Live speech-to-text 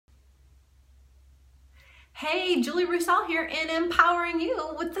Hey, Julie Roussel here and empowering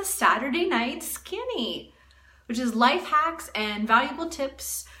you with the Saturday Night Skinny, which is life hacks and valuable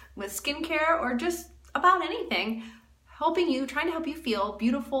tips with skincare or just about anything, trying to help you feel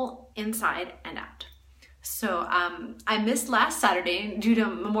beautiful inside and out. So I missed last Saturday due to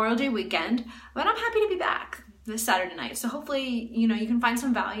Memorial Day weekend, but I'm happy to be back this Saturday night. So hopefully, you can find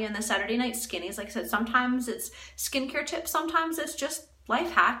some value in the Saturday Night Skinnies. Like I said, sometimes it's skincare tips, sometimes it's just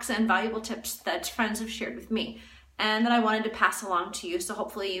life hacks and valuable tips that friends have shared with me and that I wanted to pass along to you. So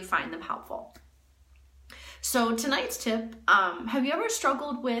hopefully you find them helpful. So tonight's tip, have you ever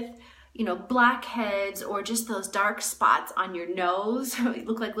struggled with, blackheads or just those dark spots on your nose? They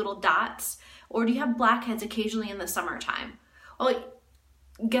look like little dots. Or do you have blackheads occasionally in the summertime? Well,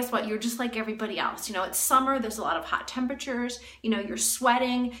 guess what? You're just like everybody else. It's summer, there's a lot of hot temperatures, you're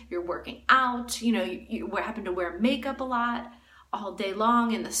sweating, you're working out, you happen to wear makeup a lot all day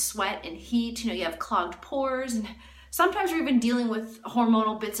long in the sweat and heat, you have clogged pores, and sometimes we're even dealing with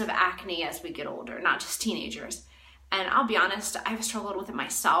hormonal bits of acne as we get older, not just teenagers. And I'll be honest, I've struggled with it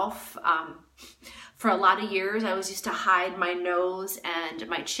myself. For a lot of years, I was used to hide my nose and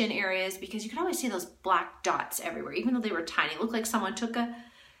my chin areas because you could always see those black dots everywhere, even though they were tiny. It looked like someone took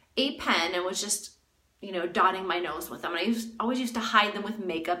a pen and was just dotting my nose with them. And I always used to hide them with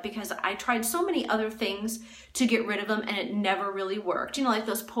makeup because I tried so many other things to get rid of them and it never really worked. Like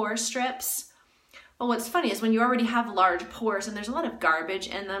those pore strips. Well, what's funny is when you already have large pores and there's a lot of garbage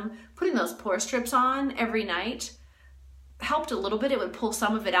in them, putting those pore strips on every night helped a little bit. It would pull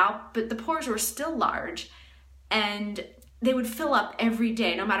some of it out, but the pores were still large and they would fill up every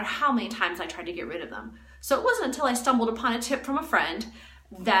day, no matter how many times I tried to get rid of them. So it wasn't until I stumbled upon a tip from a friend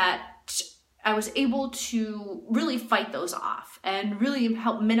that I was able to really fight those off and really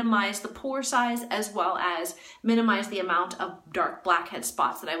help minimize the pore size as well as minimize the amount of dark blackhead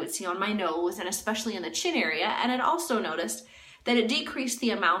spots that I would see on my nose and especially in the chin area. And I'd also noticed that it decreased the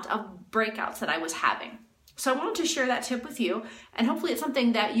amount of breakouts that I was having. So I wanted to share that tip with you, and hopefully it's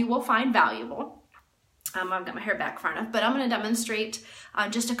something that you will find valuable. I've got my hair back far enough, but I'm going to demonstrate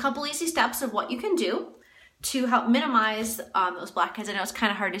just a couple easy steps of what you can do to help minimize those blackheads. I know it's kind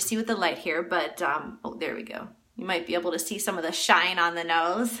of hard to see with the light here, but oh, there we go. You might be able to see some of the shine on the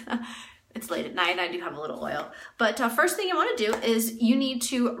nose. It's late at night, I do have a little oil. But first thing you want to do is you need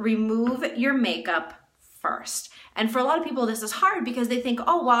to remove your makeup first. And for a lot of people, this is hard because they think,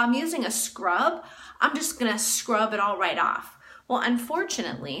 oh, well, I'm using a scrub, I'm just gonna scrub it all right off. Well,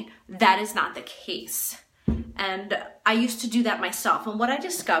 unfortunately, that is not the case. And I used to do that myself. And what I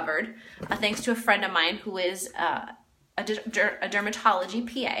discovered, thanks to a friend of mine who is a dermatology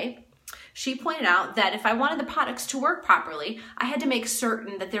PA, she pointed out that if I wanted the products to work properly, I had to make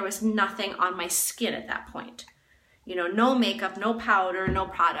certain that there was nothing on my skin at that point. No makeup, no powder, no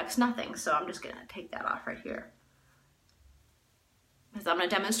products, nothing. So I'm just gonna take that off right here. Because I'm gonna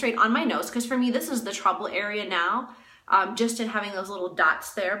demonstrate on my nose, because for me, this is the trouble area now, just in having those little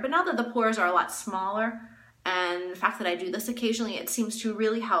dots there. But now that the pores are a lot smaller, and the fact that I do this occasionally, it seems to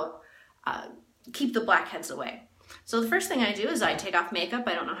really help keep the blackheads away. So the first thing I do is I take off makeup.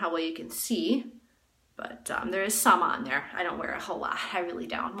 I don't know how well you can see, but there is some on there. I don't wear a whole lot, I really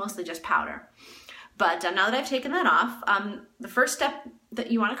don't, mostly just powder. But now that I've taken that off, the first step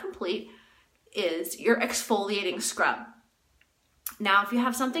that you wanna complete is your exfoliating scrub. Now, if you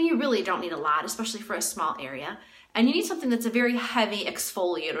have something you really don't need a lot, especially for a small area, and you need something that's a very heavy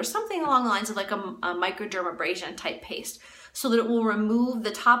exfoliant or something along the lines of like a microdermabrasion type paste so that it will remove the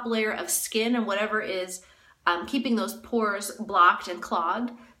top layer of skin and whatever is keeping those pores blocked and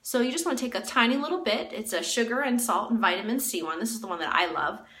clogged. So you just want to take a tiny little bit. It's a sugar and salt and vitamin C one. This is the one that I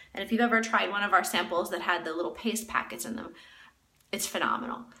love. And if you've ever tried one of our samples that had the little paste packets in them, it's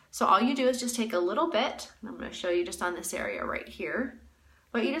phenomenal. So all you do is just take a little bit, and I'm going to show you just on this area right here,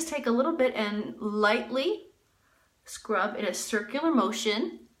 but you just take a little bit and lightly scrub in a circular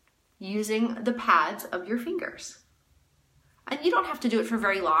motion using the pads of your fingers. And you don't have to do it for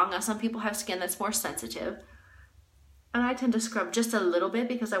very long. Some people have skin that's more sensitive. And I tend to scrub just a little bit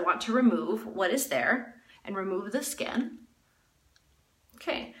because I want to remove what is there and remove the skin.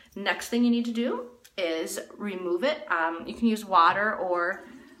 Okay, next thing you need to do is remove it. You can use water or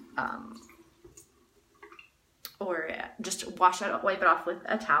just wipe it off with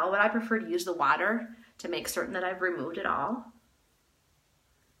a towel, but I prefer to use the water to make certain that I've removed it all.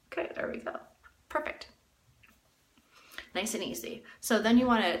 Okay, there we go. Perfect. Nice and easy. So then you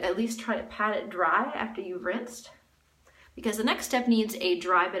want to at least try to pat it dry after you've rinsed, because the next step needs a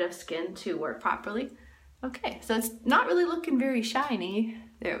dry bit of skin to work properly. Okay, so it's not really looking very shiny.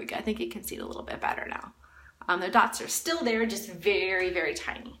 There we go. I think you can see it a little bit better now. The dots are still there, just very, very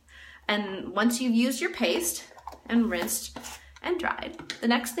tiny. And once you've used your paste and rinsed and dried, the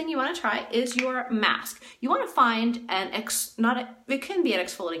next thing you want to try is your mask. You want to find it can be an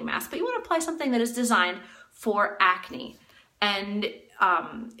exfoliating mask, but you want to apply something that is designed for acne. And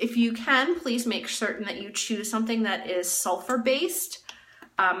if you can, please make certain that you choose something that is sulfur based,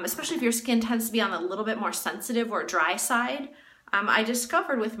 especially if your skin tends to be on a little bit more sensitive or dry side. I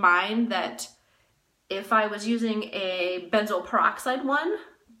discovered with mine that if I was using a benzoyl peroxide one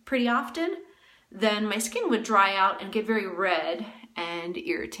pretty often, then my skin would dry out and get very red and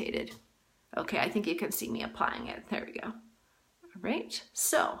irritated. Okay, I think you can see me applying it. There we go. All right,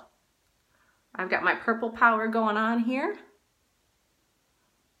 so I've got my purple power going on here.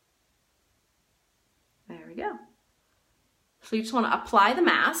 There we go. So you just want to apply the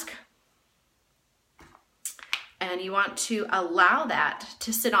mask, and you want to allow that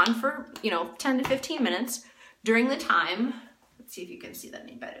to sit on for, 10 to 15 minutes during the time. Let's see if you can see that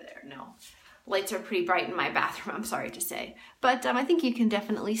any better there. No. Lights are pretty bright in my bathroom, I'm sorry to say. But I think you can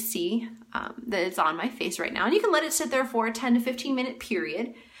definitely see that it's on my face right now. And you can let it sit there for a 10 to 15 minute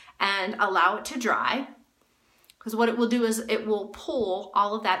period and allow it to dry. Because what it will do is it will pull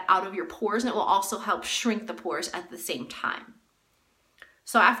all of that out of your pores, and it will also help shrink the pores at the same time.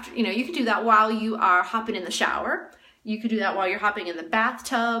 So after, you can do that while you are hopping in the shower. You could do that while you're hopping in the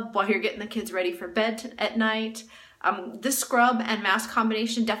bathtub, while you're getting the kids ready for bed at night. This scrub and mask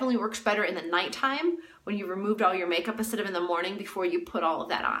combination definitely works better in the nighttime when you've removed all your makeup instead of in the morning before you put all of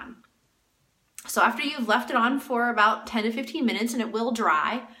that on. So after you've left it on for about 10 to 15 minutes, and it will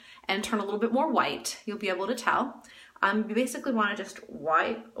dry and turn a little bit more white, you'll be able to tell. You basically want to just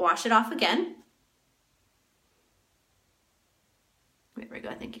wash it off again. There we go.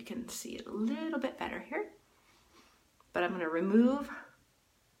 I think you can see it a little bit better here. But I'm going to remove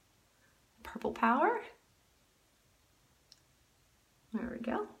purple power. There we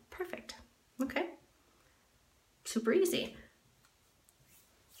go. Perfect. Okay. Super easy.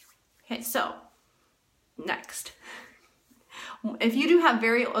 Okay, so next. If you do have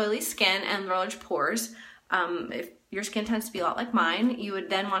very oily skin and large pores, if your skin tends to be a lot like mine, you would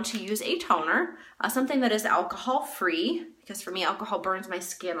then want to use a toner, something that is alcohol-free, because for me, alcohol burns my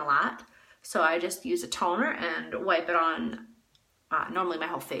skin a lot. So I just use a toner and wipe it on, normally my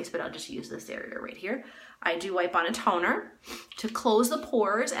whole face, but I'll just use this area right here. I do wipe on a toner to close the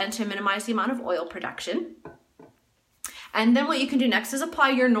pores and to minimize the amount of oil production. And then what you can do next is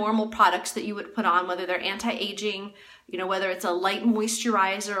apply your normal products that you would put on, whether they're anti-aging, whether it's a light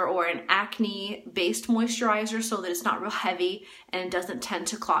moisturizer or an acne-based moisturizer, so that it's not real heavy and it doesn't tend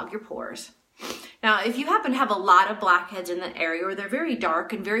to clog your pores. Now, if you happen to have a lot of blackheads in the area, or they're very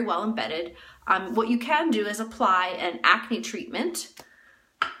dark and very well embedded, what you can do is apply an acne treatment.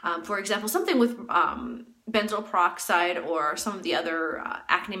 For example, something with benzoyl peroxide or some of the other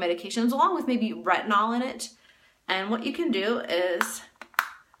acne medications, along with maybe retinol in it. And what you can do is,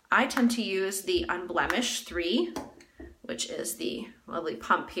 I tend to use the Unblemished 3, which is the lovely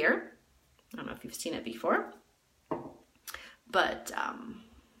pump here. I don't know if you've seen it before, but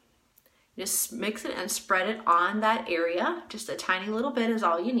just mix it and spread it on that area. Just a tiny little bit is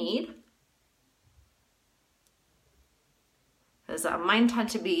all you need. Because mine tend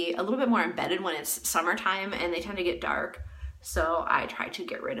to be a little bit more embedded when it's summertime and they tend to get dark. So I try to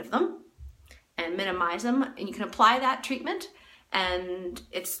get rid of them and minimize them. And you can apply that treatment and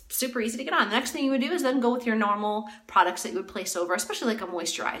it's super easy to get on. The next thing you would do is then go with your normal products that you would place over, especially like a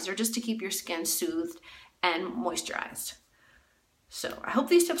moisturizer, just to keep your skin soothed and moisturized. So I hope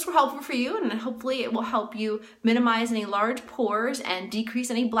these tips were helpful for you, and hopefully it will help you minimize any large pores and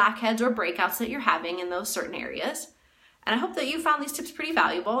decrease any blackheads or breakouts that you're having in those certain areas. And I hope that you found these tips pretty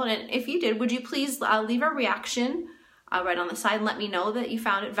valuable. And if you did, would you please leave a reaction right on the side and let me know that you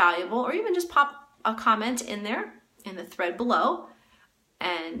found it valuable, or even just pop a comment in there in the thread below.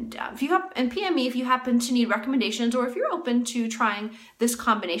 And and PM me if you happen to need recommendations, or if you're open to trying this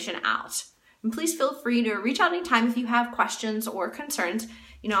combination out. And please feel free to reach out anytime if you have questions or concerns.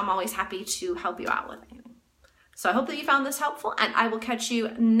 I'm always happy to help you out with anything. So I hope that you found this helpful, and I will catch you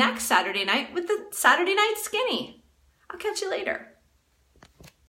next Saturday night with the Saturday Night Skinny. I'll catch you later.